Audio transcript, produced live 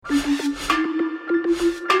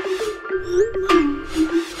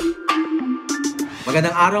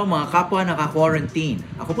Magandang araw mga kapwa naka-quarantine.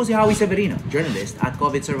 Ako po si Howie Severino, journalist at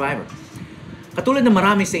COVID survivor. Katulad ng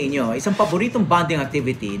marami sa inyo, isang paboritong bonding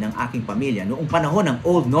activity ng aking pamilya noong panahon ng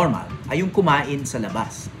old normal ay yung kumain sa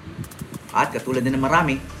labas. At katulad din ng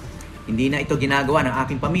marami, hindi na ito ginagawa ng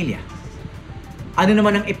aking pamilya. Ano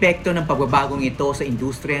naman ang epekto ng pagbabagong ito sa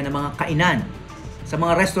industriya ng mga kainan, sa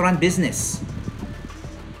mga restaurant business?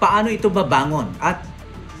 Paano ito babangon at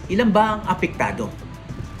ilan ba ang apektado?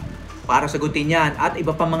 Para sagutin yan at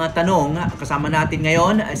iba pa mga tanong, kasama natin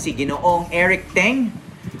ngayon si Ginoong Eric Teng,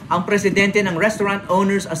 ang presidente ng Restaurant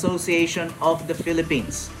Owners Association of the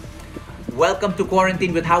Philippines. Welcome to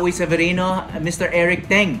Quarantine with Howie Severino, Mr.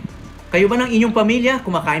 Eric Teng. Kayo ba ng inyong pamilya?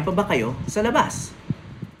 Kumakain pa ba kayo sa labas?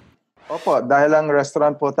 Opo, dahil ang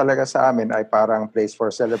restaurant po talaga sa amin ay parang place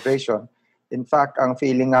for celebration. In fact, ang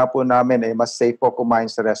feeling nga po namin ay mas safe po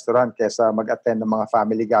kumain sa restaurant kaysa mag-attend ng mga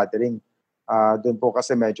family gathering. Doon po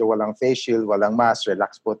kasi medyo walang face shield, walang mask,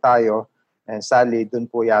 relax po tayo. And sadly, doon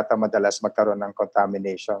po yata madalas magkaroon ng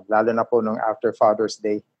contamination. Lalo na po nung after Father's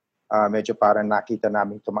Day, medyo parang nakita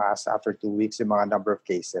namin tumaas after 2 weeks yung mga number of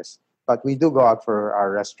cases. But we do go out for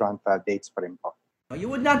our restaurant dates pa rin po.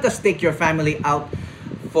 You would not just take your family out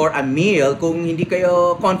for a meal kung hindi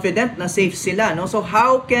kayo confident na safe sila, no? So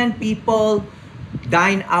how can people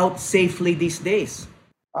dine out safely these days?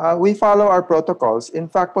 We follow our protocols. In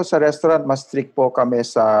fact po sa restaurant, mas strict po kami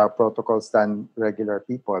sa protocols than regular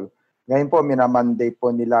people. Ngayon po, minamandate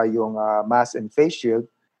po nila yung mask and face shield.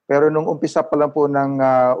 Pero nung umpisa pa lang po ng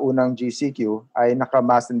unang GCQ, ay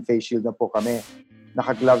naka-mask and face shield na po kami.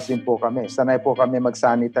 Naka-gloves din po kami. Sanay po kami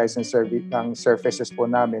mag-sanitize ng surfaces po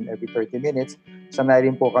namin every 30 minutes. Sanay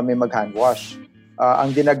rin po kami mag-hand wash.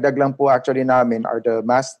 Ang dinagdag lang po actually namin are the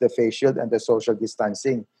mask, the face shield, and the social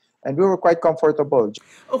distancing. And we were quite comfortable.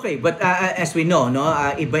 Okay, but as we know, no,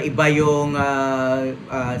 iba-iba yung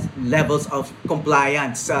levels of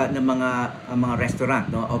compliance ng mga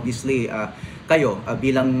restaurant, no. Obviously, kayo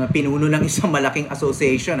bilang pinuno ng isang malaking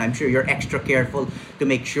association, I'm sure you're extra careful to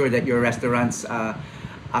make sure that your restaurants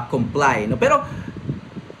comply, no. Pero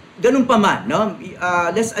ganun pa man, no.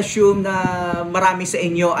 Let's assume na marami sa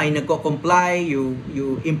inyo ay nagko-comply,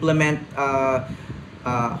 you implement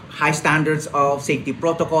high standards of safety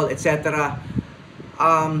protocol, etc.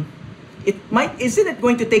 Isn't it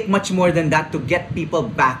going to take much more than that to get people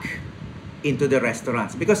back into the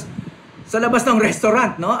restaurants? Because sa labas ng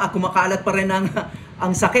restaurant, no, kumakalat pa rin ang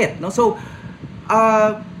sakit, no. So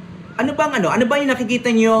ano ba yung nakikita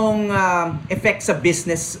niyong effect sa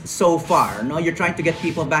business so far, no? You're trying to get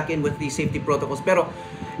people back in with these safety protocols, pero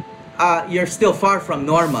you're still far from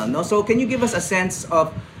normal, no? So can you give us a sense of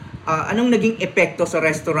anong naging epekto sa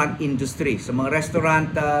restaurant industry, sa mga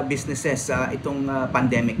restaurant businesses itong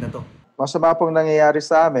pandemic na to? Masama pong nangyayari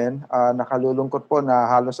sa amin. Nakalulungkot po na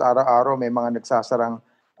halos araw-araw may mga nagsasarang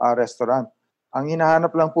restaurant. Ang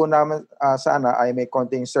hinahanap lang po namin sana ay may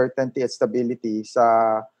konting certainty at stability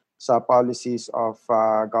sa policies of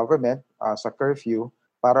government, sa curfew,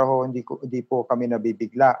 para hindi po kami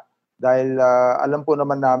nabibigla. Dahil alam po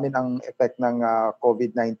naman namin ang effect ng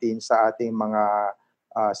COVID-19 sa ating mga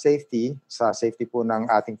safety, sa safety po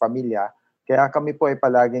ng ating pamilya. Kaya kami po ay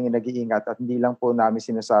palaging nag-iingat at hindi lang po namin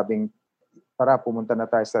sinasabing tara pumunta na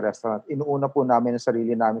tayo sa restaurant. Inuuna po namin ang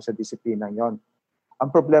sarili namin sa disiplinang yon. Ang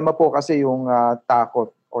problema po kasi yung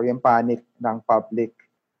takot o yung panic ng public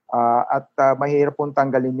at mahirap pong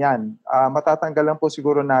tanggalin yan. Matatanggal lang po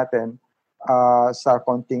siguro natin sa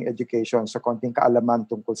konting education, sa konting kaalaman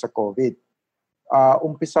tungkol sa COVID.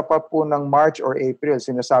 Umpisa pa po ng March or April,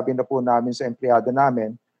 sinasabi na po namin sa empleyado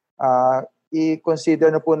namin,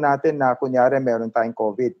 i-consider na po natin na kunyari meron tayong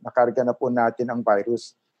COVID, nakarga na po natin ang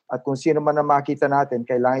virus. At kung sino man na makita natin,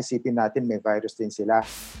 kailangan isipin natin may virus din sila.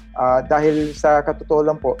 Dahil sa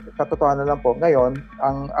katotohanan lang po, ngayon,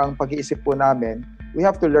 ang pag-iisip po namin, we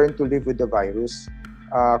have to learn to live with the virus.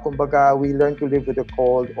 Kumbaga, we learn to live with the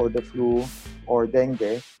cold or the flu or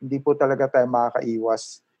dengue. Hindi po talaga tayo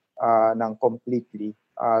makakaiwas ng completely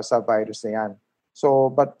sa virus na yan.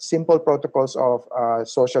 So, but simple protocols of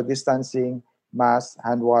social distancing, mask,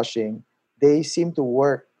 hand washing, they seem to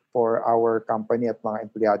work for our company at mga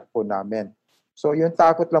empleyado po namin. So, yung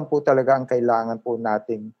takot lang po talaga ang kailangan po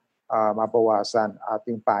nating mabawasan,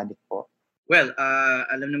 ating panic po. Well,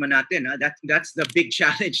 alam naman natin, that's the big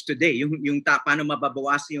challenge today, yung paano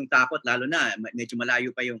mababawasan yung takot, lalo na medyo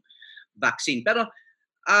malayo pa yung vaccine. Pero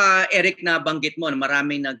Eric, nabanggit mo na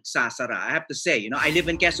maraming nagsasara. I have to say, I live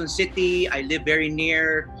in Quezon City. I live very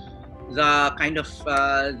near the kind of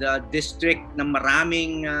the district ng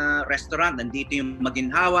maraming restaurant. Nandito yung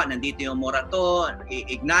Maginhawa, nandito yung Morato,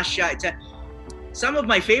 Ignacia, etc. some of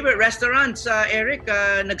my favorite restaurants, Eric,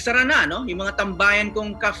 nagsara na, no? Yung mga tambayan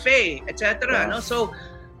kong cafe, etc. No? So,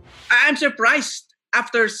 I'm surprised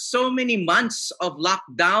after so many months of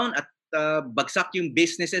lockdown at bagsak yung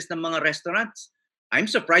businesses ng mga restaurants. I'm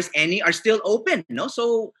surprised any are still open, no?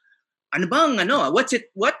 So, ano bang,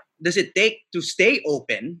 what does it take to stay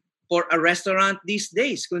open for a restaurant these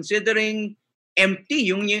days, considering empty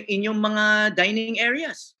yung inyong mga dining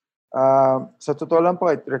areas? Sa totoo lang po,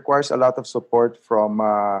 it requires a lot of support from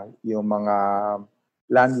yung mga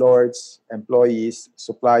landlords, employees,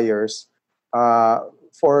 suppliers.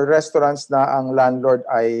 For restaurants na ang landlord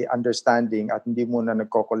ay understanding at hindi muna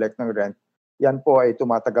nagko-collect ng rent, yan po ay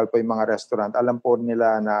tumatagal po yung mga restaurant. Alam po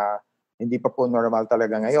nila na hindi pa po normal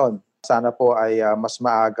talaga ngayon. Sana po ay mas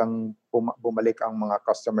maagang bumalik ang mga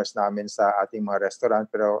customers namin sa ating mga restaurant.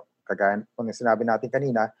 Pero kagaya po ng sinabi natin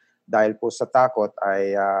kanina, dahil po sa takot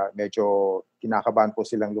ay medyo kinakabahan po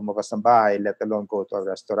silang lumabas ng bahay, let alone go to a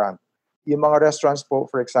restaurant. Yung mga restaurants po,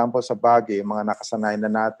 for example, sa Baguio, yung mga nakasanay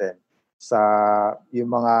na natin, sa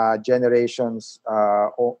yung mga generations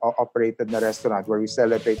operated na restaurant where we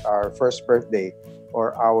celebrate our first birthday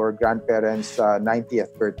or our grandparents'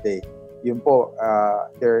 90th birthday, yun po,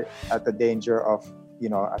 they're at the danger of,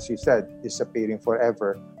 as you said, disappearing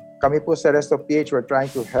forever. Kami po sa Resto PH, we're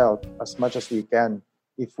trying to help as much as we can.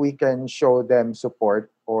 If we can show them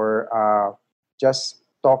support or just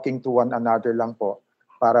talking to one another lang po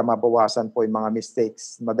para mabawasan po yung mga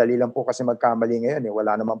mistakes. Madali lang po kasi magkamali ngayon.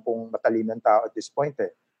 Wala naman pong matalinong tao at this point.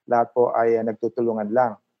 Lahat po ay nagtutulungan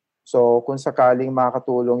lang. So kung sakaling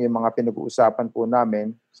makakatulong yung mga pinag-uusapan po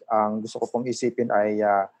namin, ang gusto ko pong isipin ay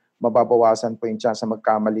mababawasan po yung chance na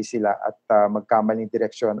magkamali sila at magkamaling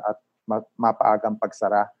direksyon at mapaagang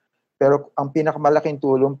pagsara. Pero ang pinakamalaking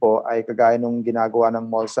tulong po ay kagaya nung ginagawa ng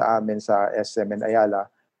mall sa amin sa SM and Ayala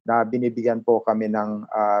na binibigyan po kami ng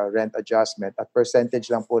rent adjustment at percentage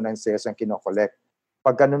lang po ng sales ang kinokollect.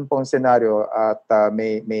 Pag ganun pong senaryo at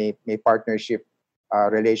may partnership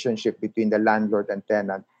relationship between the landlord and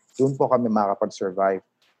tenant, doon po kami makakapag-survive.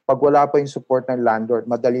 Pag wala po yung support ng landlord,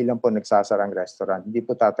 madali lang po nagsasarang restaurant. Hindi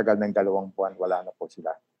po tatagal ng 2 buwan, wala na po sila.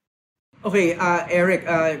 Okay, Eric,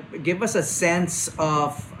 give us a sense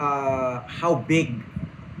of how big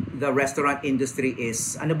the restaurant industry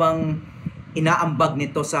is. Ano bang inaambag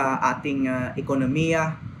nito sa ating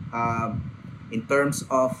ekonomiya in terms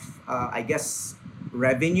of, I guess,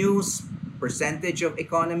 revenues, percentage of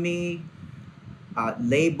economy,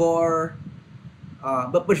 labor.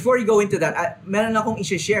 But before you go into that, meron akong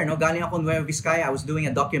i-share, no? Galing ako Nueva Vizcaya. I was doing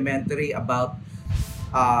a documentary about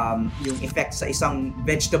yung effect sa isang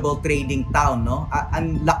vegetable trading town, no?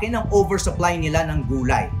 Ang laki ng oversupply nila ng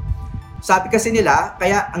gulay. Sabi kasi nila,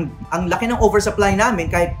 kaya ang laki ng oversupply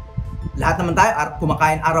namin, kahit lahat naman tayo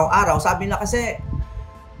kumakain araw-araw, sabi nila kasi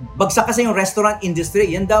bagsak kasi yung restaurant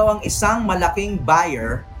industry. Yan daw ang isang malaking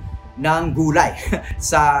buyer ng gulay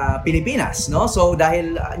sa Pilipinas, no? So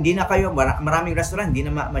dahil hindi na kayo, maraming restaurant hindi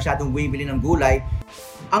na masyadong bumibili ng gulay,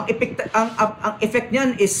 ang effect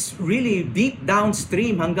niyan is really deep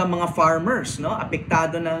downstream hanggang mga farmers, no?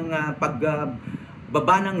 Apektado ng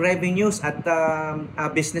pagbaba ng revenues at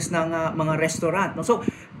business ng mga restaurant, no? So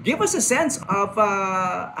give us a sense of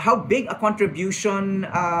how big a contribution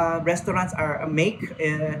restaurants make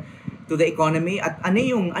to the economy at ano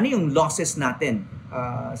yung losses natin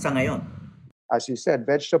sa ngayon. As you said,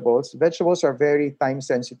 vegetables are very time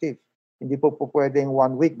sensitive. Hindi po pwedeng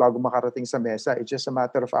 1 week bago makarating sa mesa. It's just a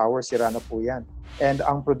matter of hours, sira na po yan. And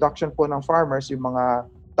ang production po ng farmers, yung mga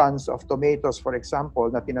tons of tomatoes, for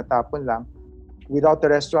example, na tinatapon lang, without the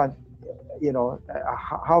restaurant,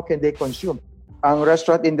 how can they consume? Ang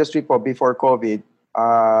restaurant industry po before COVID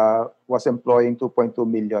was employing 2.2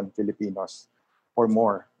 million Filipinos or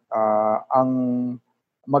more. Ang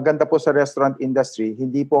maganda po sa restaurant industry,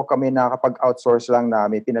 hindi po kami nakakapag-outsource lang na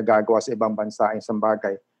may pinagagawa sa ibang bansa ang isang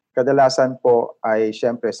bagay. Kadalasan po ay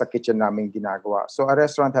syempre sa kitchen namin ginagawa. So a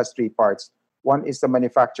restaurant has 3 parts. One is the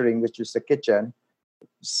manufacturing, which is the kitchen.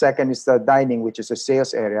 Second is the dining, which is the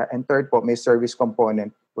sales area. And third po, may service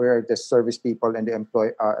component where the service people and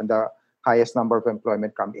the highest number of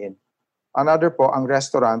employment come in. Another po, ang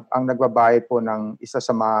restaurant, ang nagbabayad po ng isa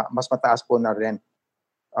sa mas mataas po na rent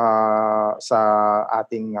sa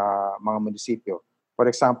ating mga munisipyo.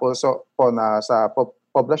 For example, sa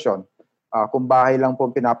poblasyon, kung bahay lang po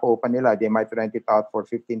pinapaupan nila, they might rent it out for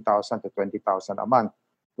 15,000 to 20,000 a month.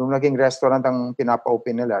 Nung naging restaurant ang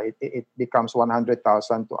pinapaupan nila, it becomes 100,000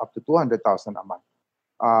 to up to 200,000 a month.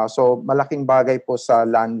 So malaking bagay po sa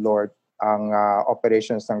landlord ang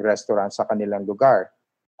operations ng restaurant sa kanilang lugar.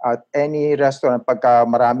 At any restaurant, pagka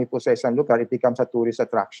marami po sa isang lugar, it becomes a tourist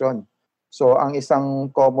attraction. So ang isang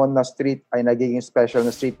common na street ay nagiging special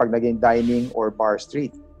na street pag naging dining or bar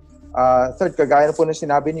street. Third, kagaya na po ng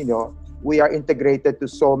sinabi ninyo, we are integrated to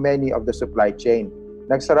so many of the supply chain.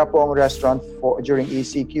 Nagsara po ang restaurant during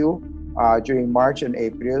ECQ, during March and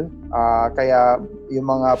April. Kaya yung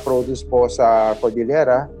mga produce po sa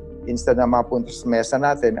Cordillera, instead na mapunta sa mesa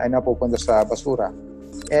natin, ay napupunta sa basura.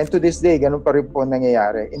 And to this day, ganun pa rin po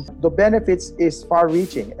nangyayari. The benefits is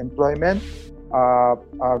far-reaching. Employment,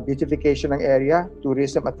 beautification ng area,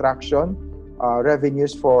 tourism attraction,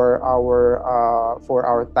 revenues for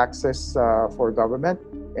our taxes for government,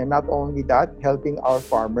 and not only that, helping our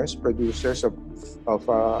farmers, producers of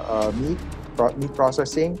meat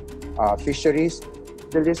processing, fisheries.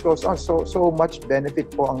 The list goes on. So much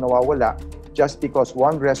benefit po ang nawawala just because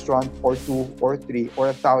one restaurant or two or three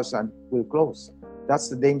or 1,000 will close. That's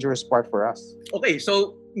the dangerous part for us. Okay,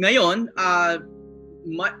 so ngayon,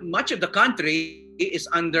 much of the country is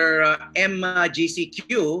under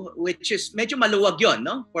MGCQ, which is medyo maluwag yon,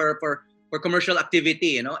 no? For commercial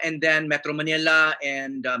activity, you know, and then Metro Manila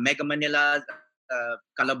and Mega Manila,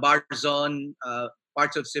 Calabarzon,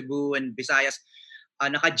 parts of Cebu and Visayas,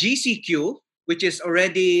 naka-GCQ, which is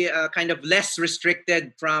already kind of less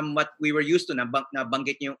restricted from what we were used to.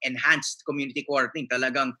 Nabanggit niyo yung enhanced community quarantine,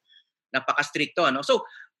 talagang napaka-stricto, no? So,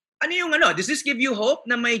 does this give you hope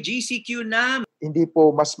na may GCQ na? Hindi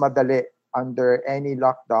po mas madali under any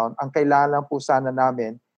lockdown. Ang kailangan lang po sana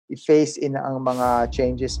namin, i-phase in ang mga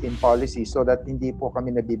changes in policy so that hindi po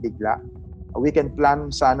kami nabibigla. We can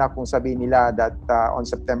plan sana kung sabihin nila that on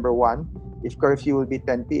September 1, if curfew will be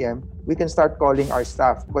 10 p.m., we can start calling our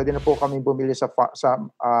staff. Pwede na po kami bumili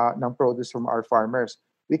ng produce from our farmers.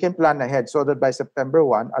 We can plan ahead so that by September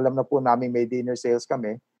 1, alam na po namin may dinner sales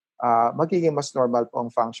kami, magiging mas normal po ang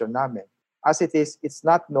function namin. As it is, it's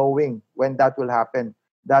not knowing when that will happen.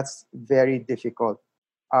 That's very difficult.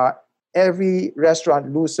 Every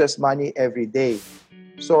restaurant loses money every day.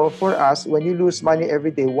 So for us, when you lose money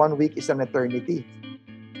every day, 1 week is an eternity.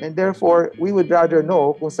 And therefore, we would rather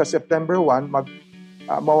know kung sa September 1,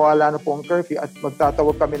 mawala na po ang curfew at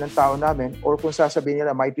magtatawag kami ng tao namin, or kung sasabihin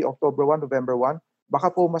nila might be October 1, November 1, baka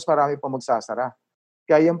po mas marami po magsasara.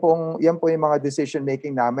 Kaya yan po yung mga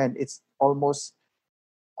decision-making namin. It's almost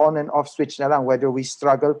on and off switch na lang, whether we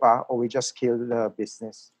struggle pa or we just kill the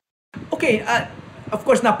business. Okay, of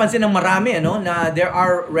course, napansin ng marami na there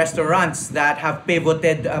are restaurants that have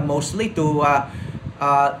pivoted mostly to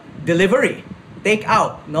delivery, take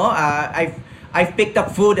out. No, I've picked up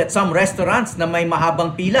food at some restaurants na may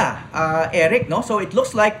mahabang pila, Eric. No, so it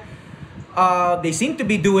looks like they seem to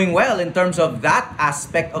be doing well in terms of that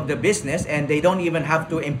aspect of the business, and they don't even have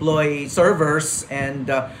to employ servers and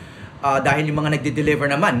dahil yung mga nagde-deliver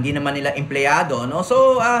naman, hindi naman nila empleyado, no?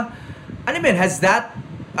 So, has that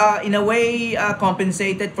in a way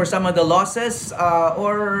compensated for some of the losses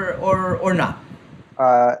or not?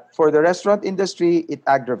 For the restaurant industry, it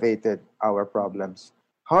aggravated our problems.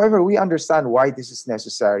 However, we understand why this is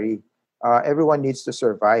necessary. Everyone needs to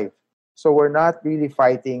survive. So we're not really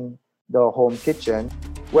fighting the home kitchen.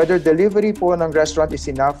 Whether delivery po ng restaurant is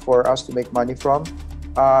enough for us to make money from,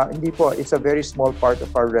 hindi po. It's a very small part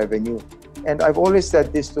of our revenue. And I've always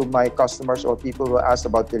said this to my customers or people who ask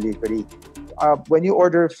about delivery. When you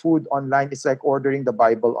order food online, it's like ordering the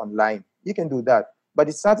Bible online. You can do that. But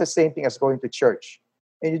it's not the same thing as going to church.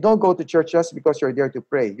 And you don't go to church just because you're there to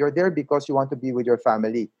pray. You're there because you want to be with your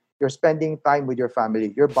family. You're spending time with your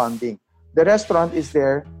family. You're bonding. The restaurant is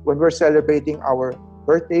there when we're celebrating our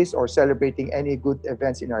birthdays or celebrating any good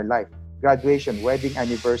events in our life. Graduation, wedding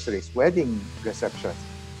anniversaries, wedding receptions.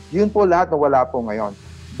 Yun po lahat na wala po ngayon.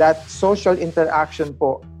 That social interaction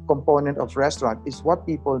po component of restaurant is what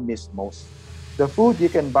people miss most. The food you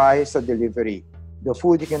can buy sa delivery. The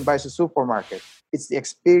food you can buy sa supermarket. It's the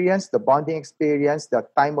experience, the bonding experience,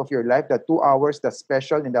 that time of your life, that 2 hours that's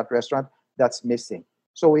special in that restaurant that's missing.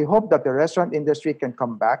 So we hope that the restaurant industry can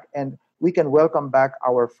come back and we can welcome back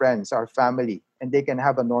our friends, our family, and they can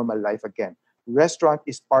have a normal life again. Restaurant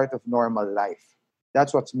is part of normal life.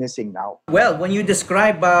 That's what's missing now. Well, when you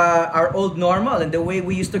describe our old normal and the way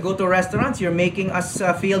we used to go to restaurants, you're making us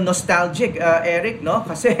feel nostalgic, Eric, no?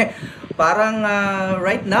 Kasi parang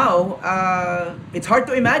right now, it's hard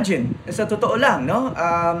to imagine. Sa totoo lang, no?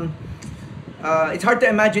 It's hard to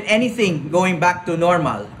imagine anything going back to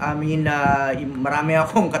normal. I mean, marami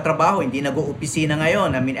akong katrabaho, hindi nag-opisina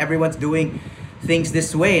ngayon. I mean, everyone's doing things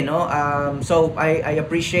this way, no? So I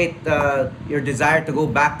appreciate your desire to go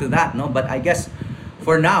back to that, no? But I guess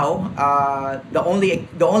for now, the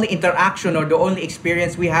only interaction or the only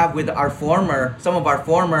experience we have with some of our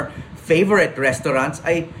former favorite restaurants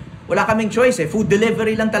ay wala kaming choice, food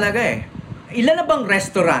delivery lang talaga. Ilan na bang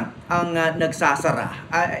restaurant ang nagsasara?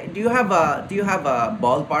 Do you have a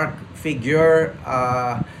ballpark figure?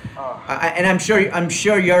 And I'm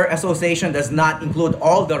sure your association does not include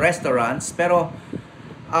all the restaurants, pero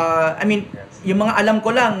I mean, yung mga alam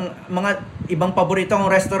ko lang, mga ibang paboritong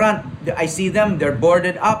restaurant, I see them, they're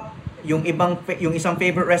boarded up. Yung isang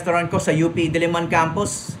favorite restaurant ko sa UP Diliman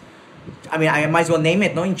campus, I mean, I might as well name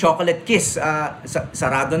it, no? Yung Chocolate Kiss,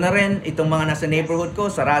 sarado na rin. Itong mga nasa neighborhood ko,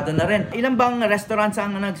 sarado na rin. Ilan bang restaurants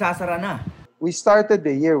ang nagsasara na? We started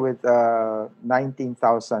the year with 19,000,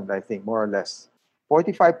 I think, more or less.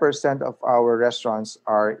 45% of our restaurants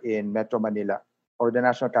are in Metro Manila or the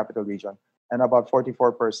National Capital Region, and about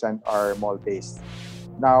 44% are mall-based.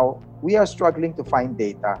 Now, we are struggling to find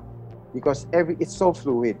data because it's so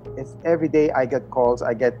fluid. It's every day I get calls,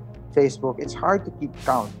 I get Facebook. It's hard to keep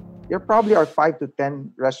count. There probably are 5 to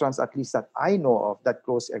 10 restaurants at least that I know of that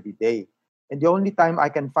close every day. And the only time I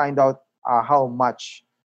can find out how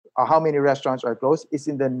many restaurants are closed is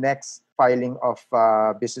in the next filing of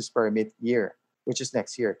business permit year, which is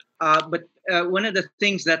next year. But one of the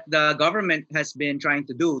things that the government has been trying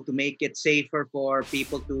to do to make it safer for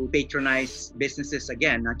people to patronize businesses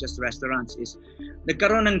again, not just restaurants, is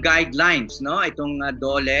nagkaroon ng guidelines, no? Itong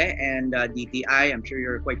DOLE and DTI, I'm sure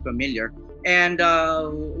you're quite familiar. And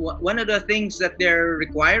one of the things that they're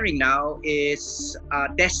requiring now is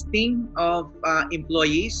testing of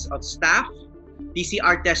employees, of staff,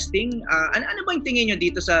 PCR testing. Ano bang tingin nyo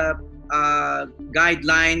dito sa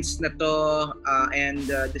guidelines na to and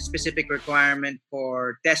the specific requirement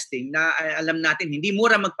for testing na alam natin hindi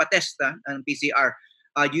mura magpa-test ng PCR.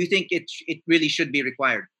 Do you think it really should be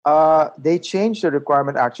required? They changed the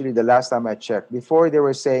requirement actually the last time I checked. Before they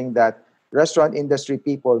were saying that restaurant industry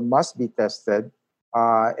people must be tested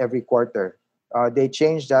every quarter. They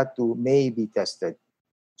changed that to may be tested.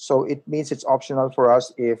 So it means it's optional for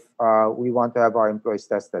us if we want to have our employees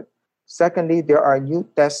tested. Secondly, there are new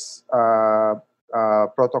test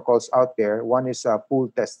protocols out there. One is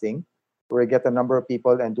pool testing, where you get a number of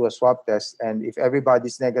people and do a swab test. And if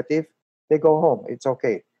everybody's negative, they go home. It's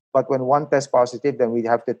okay. But when one tests positive, then we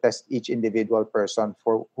have to test each individual person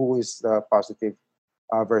for who is the positive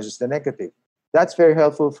versus the negative. That's very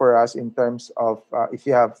helpful for us in terms of if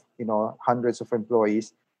you have hundreds of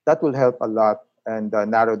employees, that will help a lot and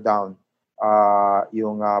narrow down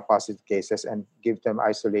yung positive cases and give them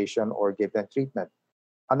isolation or give them treatment.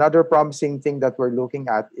 Another promising thing that we're looking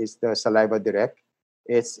at is the Saliva Direct.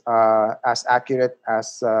 It's as accurate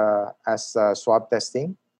as swab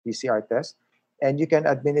testing, PCR test, and you can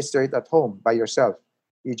administer it at home by yourself.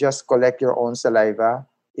 You just collect your own saliva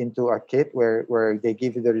into a kit where they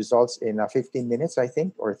give you the results in 15 minutes, I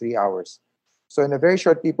think, or 3 hours. So in a very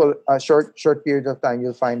short period of time,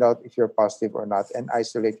 you'll find out if you're positive or not, and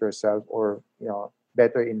isolate yourself, or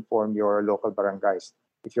better inform your local barangays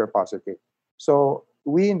if you're positive. So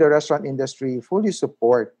we in the restaurant industry fully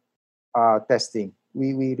support testing.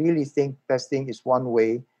 We really think testing is one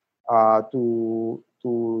way to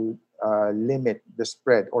limit the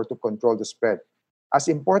spread or to control the spread. As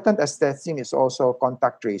important as testing is also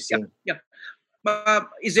contact tracing. Yeah.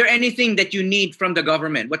 Is there anything that you need from the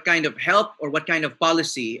government? What kind of help or what kind of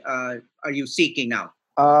policy are you seeking now?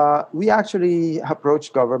 We actually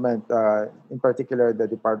approach government, in particular the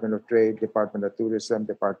Department of Trade, Department of Tourism,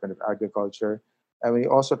 Department of Agriculture, and we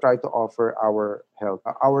also try to offer our help.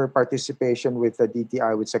 Our participation with the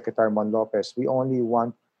DTI, with Secretary Mon Lopez, we only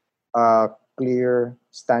want a clear,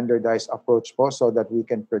 standardized approach so that we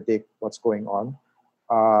can predict what's going on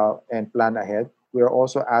and plan ahead. We are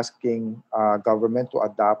also asking government to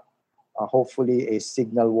adopt, hopefully, a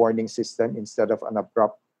signal warning system instead of an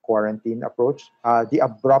abrupt quarantine approach. The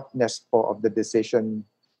abruptness of the decision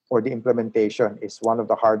or the implementation is one of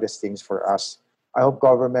the hardest things for us. I hope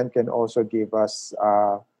government can also give us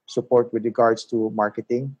support with regards to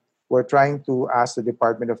marketing. We're trying to ask the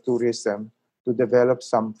Department of Tourism to develop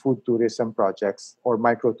some food tourism projects or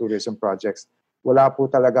micro-tourism projects. Wala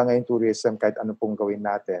po talaga ngayon tourism kahit ano pong gawin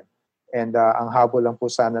natin. And ang habol lang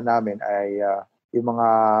po sana namin ay yung mga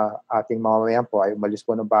ating mamamayan po ay umalis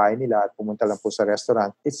po ng bahay nila at pumunta lang po sa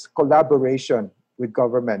restaurant. It's collaboration with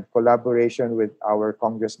government, collaboration with our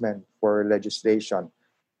congressmen for legislation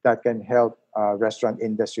that can help restaurant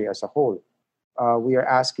industry as a whole. We are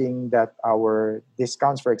asking that our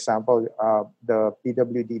discounts, for example, the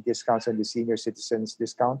PWD discounts and the senior citizens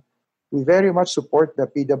discount, we very much support the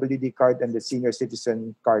PWD card and the senior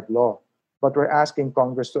citizen card law. But we're asking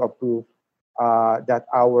Congress to approve that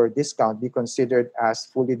our discount be considered as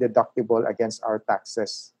fully deductible against our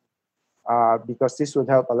taxes. Because this would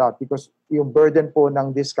help a lot. Because yung burden po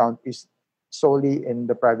ng discount is solely in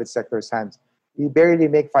the private sector's hands. We barely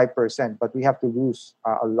make 5%, but we have to lose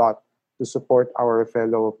a lot to support our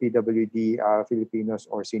fellow PWD Filipinos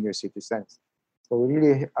or senior citizens. So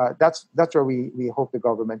really, that's where we hope the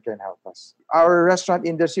government can help us. Our restaurant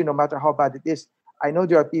industry, no matter how bad it is, I know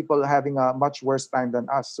there are people having a much worse time than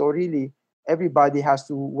us. So really, everybody has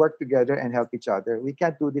to work together and help each other. We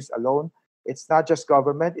can't do this alone. It's not just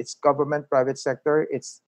government, it's government, private sector,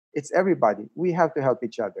 it's everybody. We have to help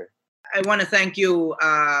each other. I want to thank you,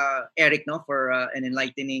 Eric, no, for an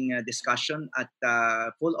enlightening discussion at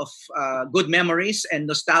full of good memories and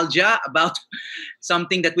nostalgia about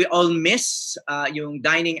something that we all miss, yung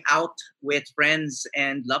dining out with friends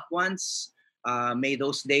and loved ones. May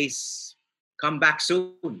those days come back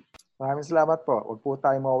soon. Maraming salamat po. Huwag po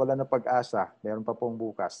tayo mawala ng pag-asa. Meron pa pong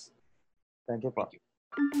bukas. Thank you po. Thank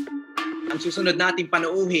you. Ang susunod nating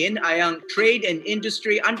panauhin ay ang Trade and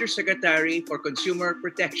Industry Undersecretary for Consumer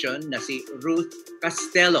Protection na si Ruth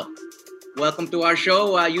Castello. Welcome to our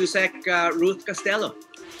show, USEC Ruth Castello.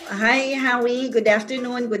 Hi, Howie. Good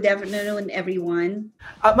afternoon. Good afternoon, everyone.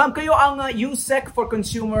 Ma'am, kayo ang USEC for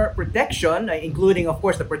Consumer Protection, including, of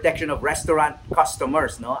course, the protection of restaurant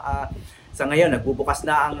customers. No? Sa ngayon, nagbubukas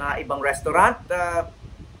na ang ibang restaurant.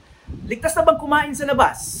 Ligtas na bang kumain sa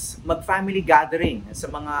labas? Mag-family gathering sa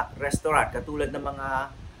mga restaurant, katulad ng mga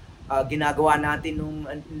ginagawa natin nung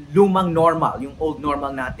lumang normal, yung old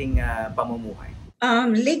normal nating pamumuhay?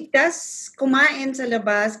 Ligtas kumain sa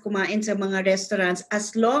labas, kumain sa mga restaurants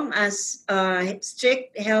as long as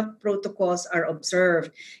strict health protocols are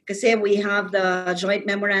observed. Kasi we have the joint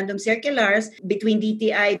memorandum circulars between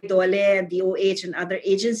DTI, DOLE, DOH, and other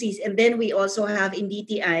agencies. And then we also have in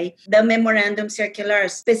DTI the memorandum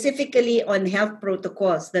circulars specifically on health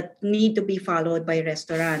protocols that need to be followed by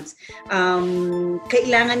restaurants.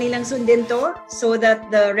 Kailangan nilang sundin to so that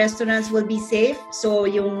the restaurants will be safe. So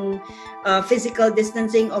yung physical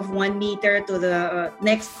distancing of 1 meter to the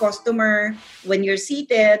next customer when you're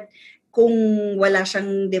seated, kung wala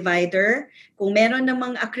siyang divider. Kung meron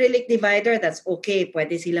namang acrylic divider, that's okay.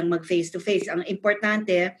 Pwede silang mag face-to-face. Ang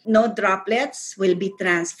importante, no droplets will be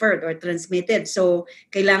transferred or transmitted. So,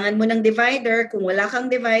 kailangan mo ng divider. Kung wala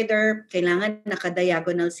kang divider, kailangan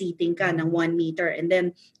naka-diagonal seating ka ng 1 meter. And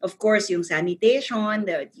then, of course, yung sanitation,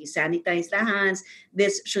 you sanitize the hands.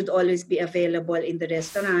 This should always be available in the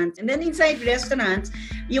restaurants. And then inside restaurants,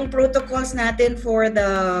 yung protocols natin for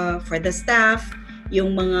the staff,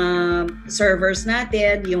 yung mga servers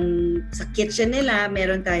natin, yung sa kitchen nila,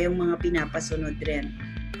 meron tayong mga pinapasunod rin.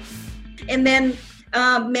 And then,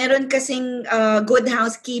 meron kasing good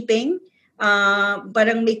housekeeping.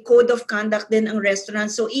 Parang may code of conduct din ang restaurant.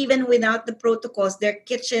 So even without the protocols, their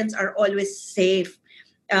kitchens are always safe.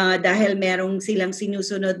 Dahil merong silang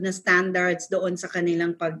sinusunod na standards doon sa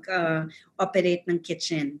kanilang pag-operate ng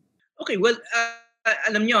kitchen. Okay, well,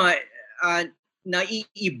 alam nyo,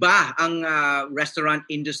 naiiba ang restaurant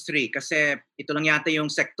industry kasi ito lang yata yung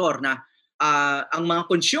sektor na ang mga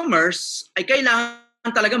consumers ay kailangan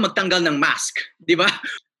talaga magtanggal ng mask, di ba?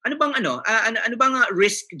 Ano bang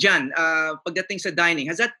risk diyan pagdating sa dining?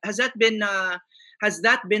 Has that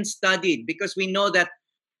been studied? Because we know that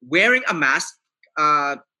wearing a mask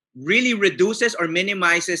really reduces or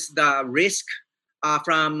minimizes the risk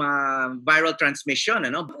from viral transmission,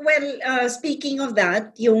 ano? Well, speaking of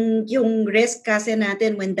that, yung risk kasi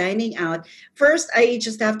natin when dining out, first, I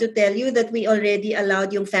just have to tell you that we already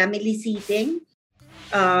allowed yung family seating.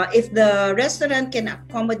 If the restaurant can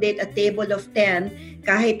accommodate a table of 10,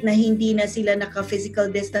 kahit na hindi na sila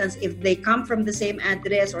naka-physical distance, if they come from the same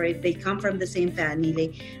address or if they come from the same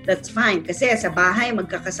family, that's fine. Kasi sa bahay,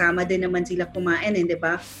 magkakasama din naman sila kumain, di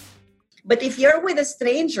ba? But if you're with a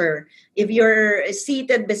stranger, if you're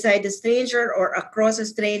seated beside a stranger or across a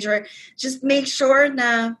stranger, just make sure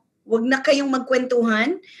na wag na kayong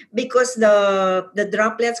magkwentuhan because the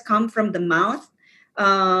droplets come from the mouth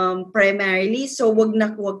primarily. So wag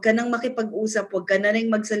ka nang makipag-usap, wag ka na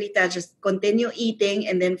ring magsalita, just continue eating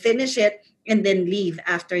and then finish it and then leave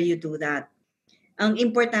after you do that. Ang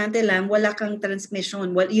importante lang, wala kang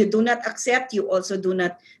transmission. Well, you do not accept, you also do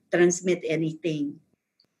not transmit anything.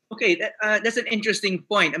 Okay, that's an interesting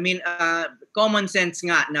point. I mean, common sense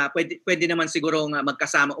nga na pwede naman siguro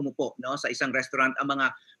magkasama umupo, no, sa isang restaurant ang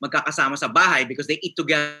mga magkakasama sa bahay because they eat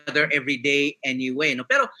together every day anyway, no.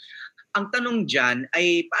 Pero ang tanong diyan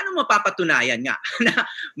ay paano mapapatunayan nga na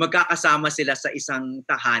magkakasama sila sa isang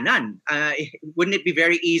tahanan? Wouldn't it be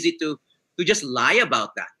very easy to just lie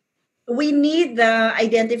about that? We need the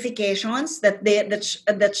identifications that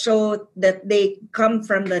show that they come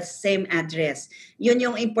from the same address. Yun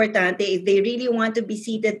yung importante. If they really want to be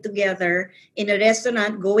seated together in a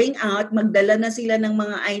restaurant, going out, magdala na sila ng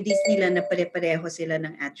mga IDs nila na pare-pareho sila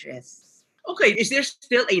ng address. Okay, is there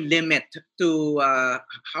still a limit to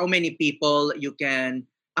how many people you can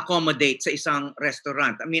accommodate sa isang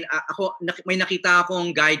restaurant? I mean, may nakita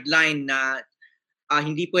akong guideline na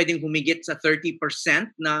hindi pwedeng humigit sa 30%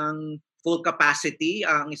 ng full capacity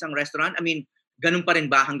ang isang restaurant. I mean, ganun pa rin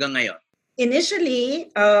ba hanggang ngayon? Initially,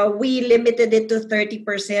 we limited it to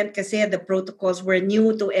 30% kasi the protocols were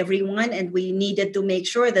new to everyone and we needed to make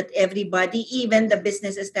sure that everybody, even the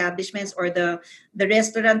business establishments or the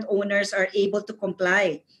restaurant owners, are able to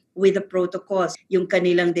comply with the protocols. Yung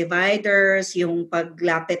kanilang dividers, yung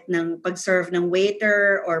pag-serve ng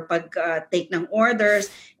waiter or pag-take ng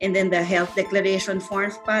orders, and then the health declaration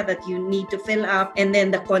forms pa that you need to fill up, and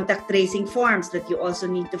then the contact tracing forms that you also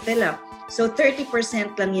need to fill up. So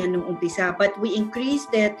 30% lang yan nung umpisa, but we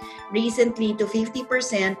increased it recently to 50%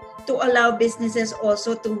 to allow businesses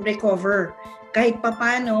also to recover. Kahit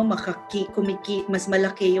papano mas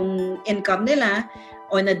malaki yung income nila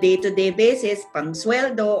on a day-to-day basis, pang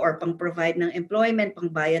sweldo or pang provide ng employment, pang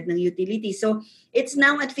bayad ng utilities. So it's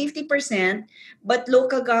now at 50%, but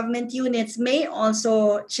local government units may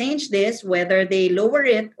also change this, whether they lower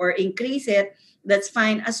it or increase it. That's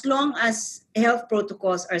fine as long as health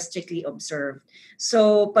protocols are strictly observed.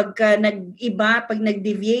 So pag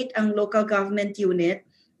nag-deviate ang local government unit,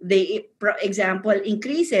 they, for example,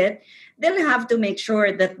 increase it, they'll have to make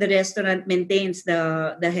sure that the restaurant maintains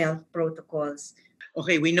the health protocols.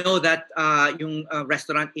 Okay, we know that yung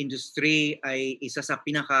restaurant industry ay isa sa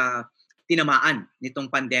pinaka tinamaan nitong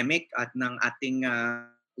pandemic at ng ating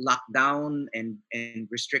lockdown and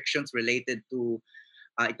restrictions related to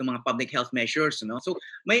itong mga public health measures, no? So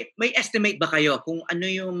may estimate ba kayo kung ano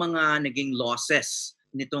yung mga naging losses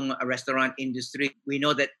nitong restaurant industry? We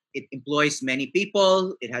know that it employs many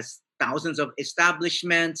people, it has thousands of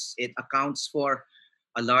establishments, it accounts for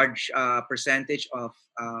a large percentage of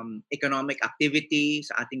economic activity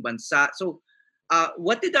sa ating bansa. So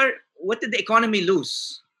what did the economy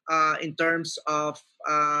lose in terms of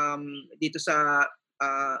dito sa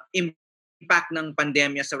impact ng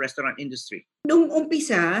pandemya sa restaurant industry? Nung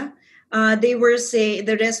umpisa,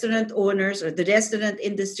 the restaurant owners or the restaurant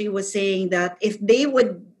industry was saying that if they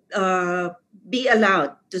would be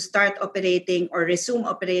allowed to start operating or resume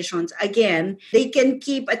operations again, they can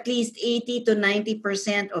keep at least 80 to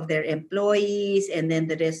 90% of their employees, and then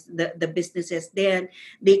the rest, the businesses, then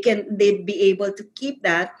they'd be able to keep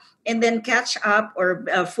that and then catch up or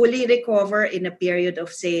fully recover in a period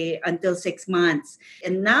of, say, until 6 months.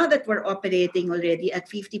 And now that we're operating already at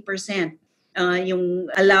 50%, yung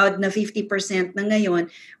allowed na 50% na ngayon,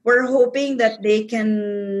 we're hoping that they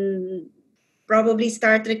can probably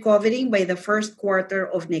start recovering by the first quarter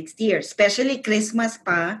of next year, especially Christmas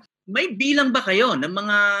pa. May bilang ba kayo ng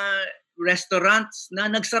mga restaurants na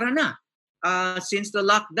nagsara na since the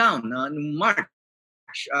lockdown noong March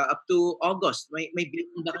up to August? May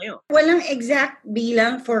bilang ba kayo? Walang exact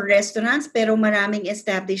bilang for restaurants, pero maraming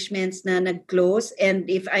establishments na nag-close. And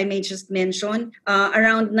if I may just mention,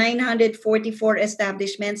 around 944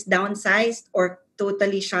 establishments downsized or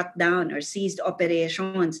totally shut down or ceased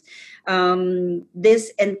operations.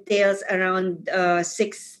 This entails around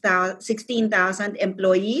 16,000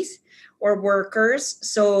 employees or workers.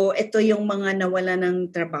 So ito yung mga nawala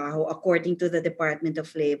ng trabaho according to the Department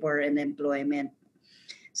of Labor and Employment.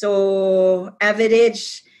 So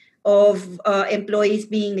average of employees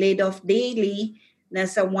being laid off daily,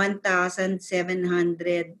 nasa 1,700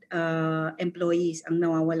 employees ang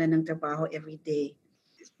nawawala ng trabaho every day.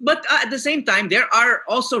 But at the same time, there are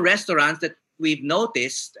also restaurants that we've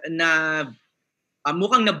noticed na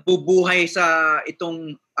mukhang nabubuhay sa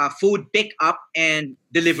itong food pick-up and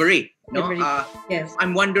delivery. No? Yes.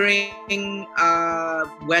 I'm wondering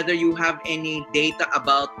whether you have any data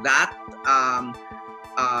about that.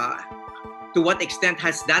 To what extent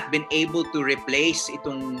has that been able to replace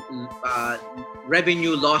itong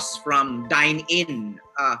revenue loss from dine-in?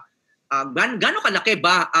 Gaano kalaki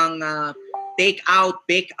ba ang take-out,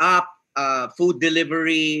 pick-up, food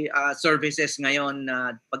delivery services ngayon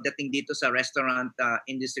pagdating dito sa restaurant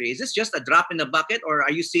industry? Is this just a drop in the bucket, or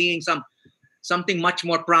are you seeing something much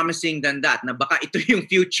more promising than that? Na baka ito yung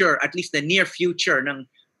future, at least the near future ng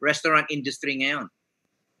restaurant industry ngayon?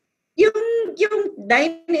 Yung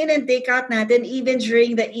dine-in and take-out natin, even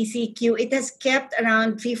during the ECQ, it has kept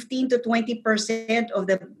around 15 to 20%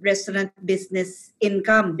 of the restaurant business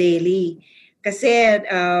income daily. Kasi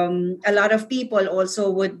a lot of people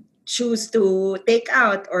also would choose to take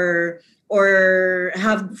out or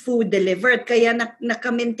have food delivered. Kaya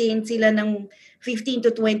naka-maintain sila ng 15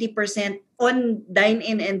 to 20% on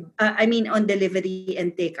dine-in and on delivery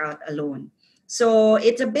and take-out alone. So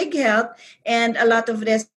it's a big help, and a lot of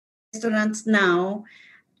restaurants now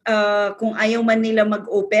kung ayaw man nila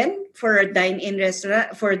mag-open for dine-in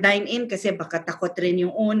restaurant, for dine-in kasi baka takot rin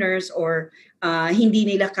yung owners or hindi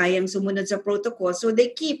nila kayang sumunod sa protocol. So they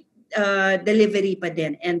keep delivery pa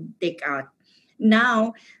din and take out.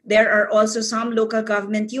 Now, there are also some local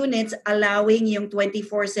government units allowing yung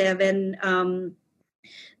 24/7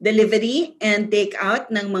 delivery and take out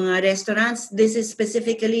ng mga restaurants. This is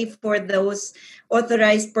specifically for those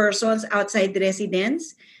authorized persons outside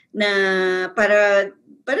residence na para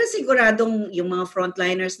siguradong yung mga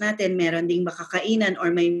frontliners natin meron ding makakainan or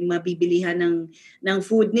may mabibilihan ng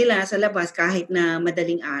food nila sa labas kahit na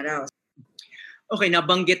madaling araw. Okay,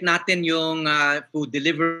 nabanggit natin yung food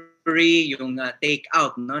delivery, yung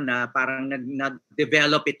take-out, no, na parang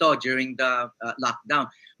nag-develop ito during the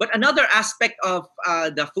lockdown. But another aspect of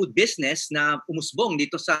the food business na umusbong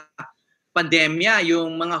dito sa pandemya,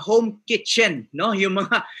 yung mga home kitchen, no? Yung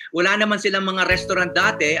mga wala naman silang mga restaurant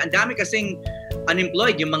dati, ang dami kasing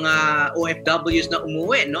unemployed, yung mga OFWs na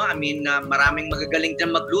umuwi, no? I mean, maraming magagaling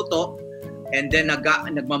dyan magluto and then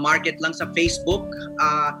nagma-market lang sa Facebook.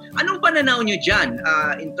 Anong pananaw nyo dyan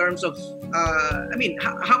in terms of, I mean,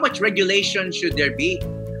 how much regulation should there be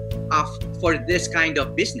for this kind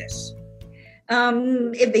of business?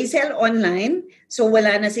 If they sell online, so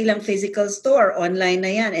wala na silang physical store, online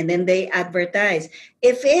na yan, and then they advertise.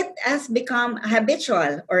 If it has become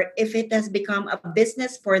habitual or if it has become a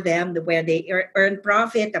business for them where they earn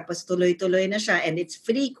profit, tapos tuloy-tuloy na siya and it's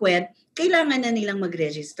frequent, kailangan na nilang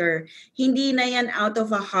mag-register. Hindi na yan out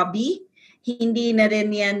of a hobby, hindi na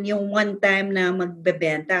rin yan yung one time na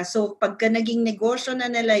magbebenta. So pagka naging negosyo na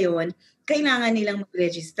nila yun, kailangan nilang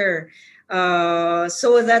mag-register.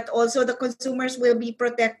 So that also the consumers will be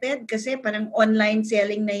protected kasi parang online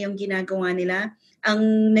selling na yung ginagawa nila.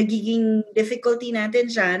 Ang nagiging difficulty natin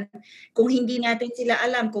dyan, kung hindi natin sila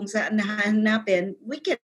alam kung saan nahanapin, we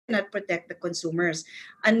cannot protect the consumers.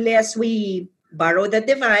 Unless we borrow the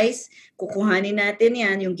device, kukuhanin natin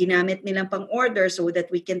yan, yung ginamit nilang pang-order so that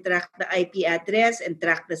we can track the IP address and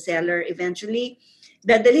track the seller eventually.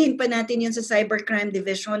 Dadalhin pa natin yun sa Cybercrime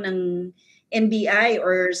Division ng NBI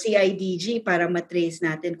or CIDG para matrace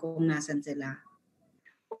natin kung nasan sila.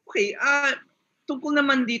 Okay, tungkol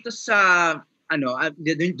naman dito sa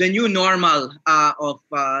the new normal of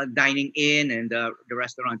dining in and the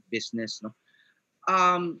restaurant business, no?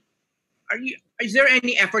 Is there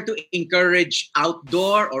any effort to encourage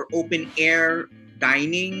outdoor or open air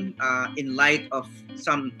dining in light of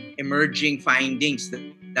some emerging findings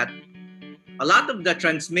that a lot of the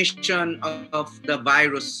transmission of the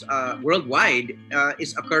virus worldwide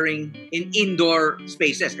is occurring in indoor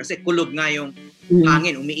spaces kasi kulog nga yung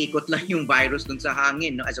hangin, umiikot lang yung virus dun sa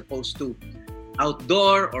hangin, no, as opposed to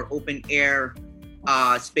outdoor or open air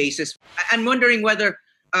spaces. I'm wondering whether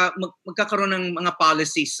magkakaroon ng mga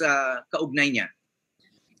policies kaugnay niya.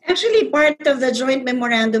 Actually, part of the joint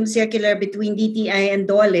memorandum circular between DTI and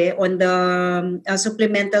DOLE on the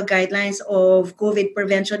supplemental guidelines of COVID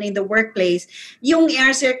prevention in the workplace, yung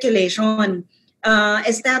air circulation,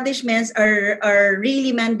 establishments are really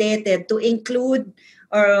mandated to include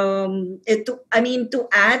to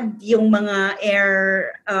add yung mga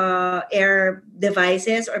air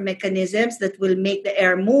devices or mechanisms that will make the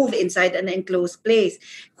air move inside an enclosed place.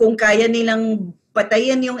 Kung kaya nilang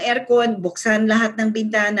patayin yung aircon, buksan lahat ng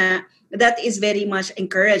bintana, that is very much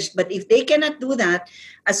encouraged. But if they cannot do that,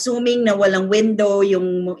 assuming na walang window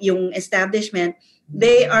yung establishment,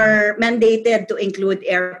 they are mandated to include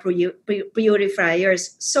air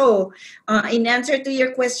purifiers. So, in answer to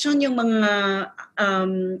your question, yung mga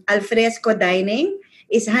alfresco dining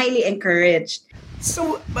is highly encouraged.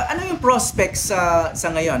 So, ano yung prospects sa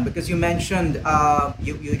ngayon? Because you mentioned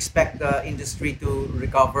you expect the industry to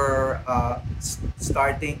recover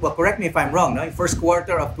starting, well, correct me if I'm wrong, no? First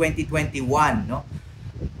quarter of 2021, no?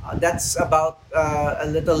 That's about a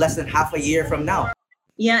little less than half a year from now.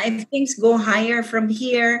 Yeah, if things go higher from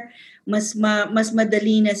here, mas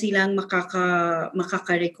madali na silang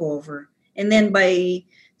makaka-recover. And then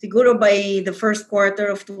siguro by the first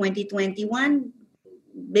quarter of 2021,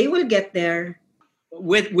 they will get there.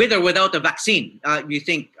 With or without a vaccine, you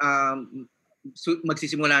think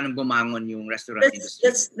magsisimula ng bumangon yung restaurant industry?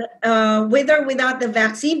 That's with or without the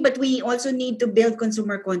vaccine, but we also need to build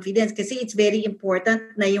consumer confidence kasi it's very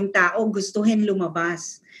important na yung tao gustuhin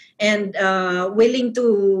lumabas and willing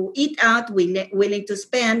to eat out, willing to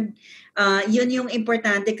spend. Yun yung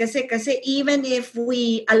importante kasi even if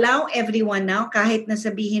we allow everyone now, kahit na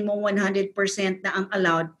sabihin mo 100% na ang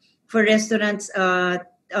allowed for restaurants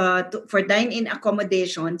for dine-in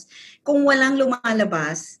accommodations, kung walang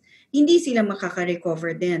lumalabas, hindi sila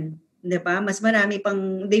makaka-recover din. 'Diba? Mas marami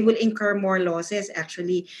pang, they will incur more losses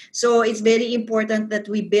actually. So it's very important that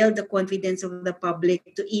we build the confidence of the public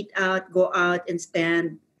to eat out, go out and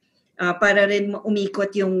spend para rin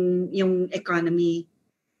umikot yung economy.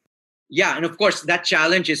 Yeah, and of course that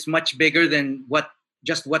challenge is much bigger than what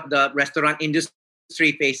the restaurant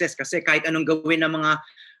industry faces, kasi kahit anong gawin ng mga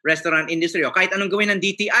restaurant industry o kahit anong gawin ng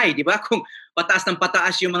DTI, di ba? Kung pataas ng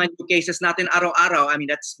pataas yung mga new cases natin araw-araw, I mean,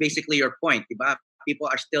 that's basically your point, di ba? People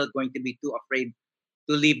are still going to be too afraid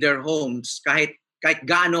to leave their homes kahit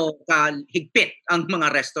gaano kahigpit ang mga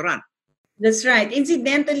restaurant. That's right.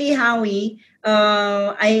 Incidentally, Howie,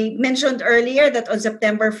 I mentioned earlier that on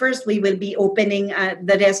September 1st, we will be opening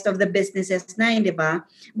the rest of the businesses na, di ba?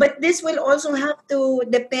 But this will also have to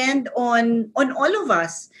depend on all of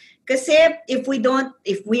us. Kasi if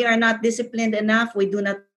we are not disciplined enough, we do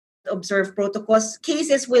not observe protocols,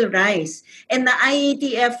 cases will rise. And the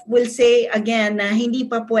IATF will say again na hindi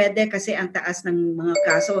pa pwede kasi ang taas ng mga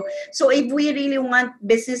kaso. So if we really want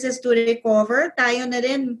businesses to recover, tayo na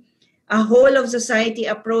rin, a whole of society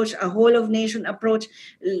approach, a whole of nation approach,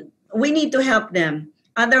 we need to help them.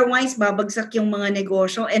 Otherwise, babagsak yung mga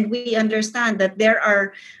negosyo, and we understand that there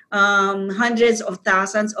are hundreds of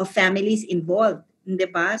thousands of families involved.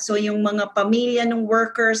 Diba? So yung mga pamilya ng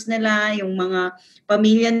workers nila, yung mga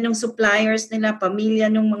pamilya ng suppliers nila, pamilya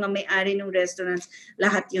ng mga may-ari ng restaurants,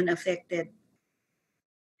 lahat yun affected.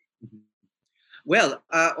 Well,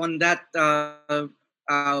 on that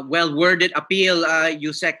well-worded appeal,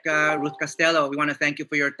 Yusek Ruth Castelo, we want to thank you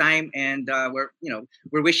for your time, and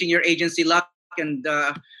we're wishing your agency luck and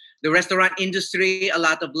the restaurant industry a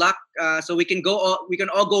lot of luck, so we can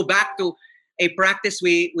all go back to a practice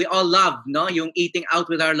we all love, no? Yung eating out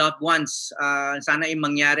with our loved ones. Sana yung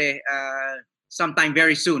mangyari sometime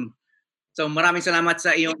very soon. So maraming salamat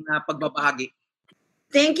sa iyong pagbabahagi.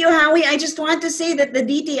 Thank you, Howie. I just want to say that the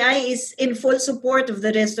DTI is in full support of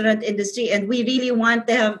the restaurant industry, and we really want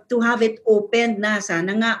to have it opened na.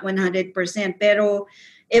 Sana nga 100%. Pero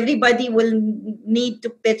everybody will need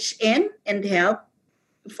to pitch in and help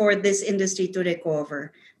for this industry to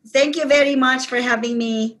recover. Thank you very much for having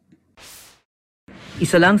me.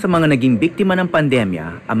 Isa lang sa mga naging biktima ng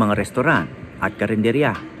pandemya ang mga restoran at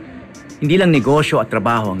karinderya. Hindi lang negosyo at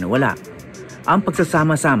trabaho ang nawala. Ang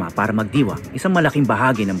pagsasama-sama para magdiwang, isang malaking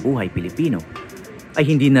bahagi ng buhay Pilipino, ay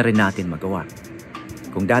hindi na rin natin magawa.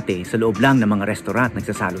 Kung dati sa loob lang ng mga restaurant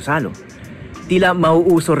nagsasalo-salo, tila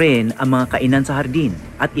mauuso rin ang mga kainan sa hardin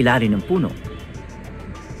at ilalim ng puno.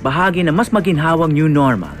 Bahagi na mas maginhawang new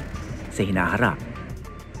normal sa hinaharap.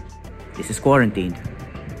 This is Quarantined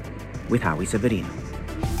with Howie Severino.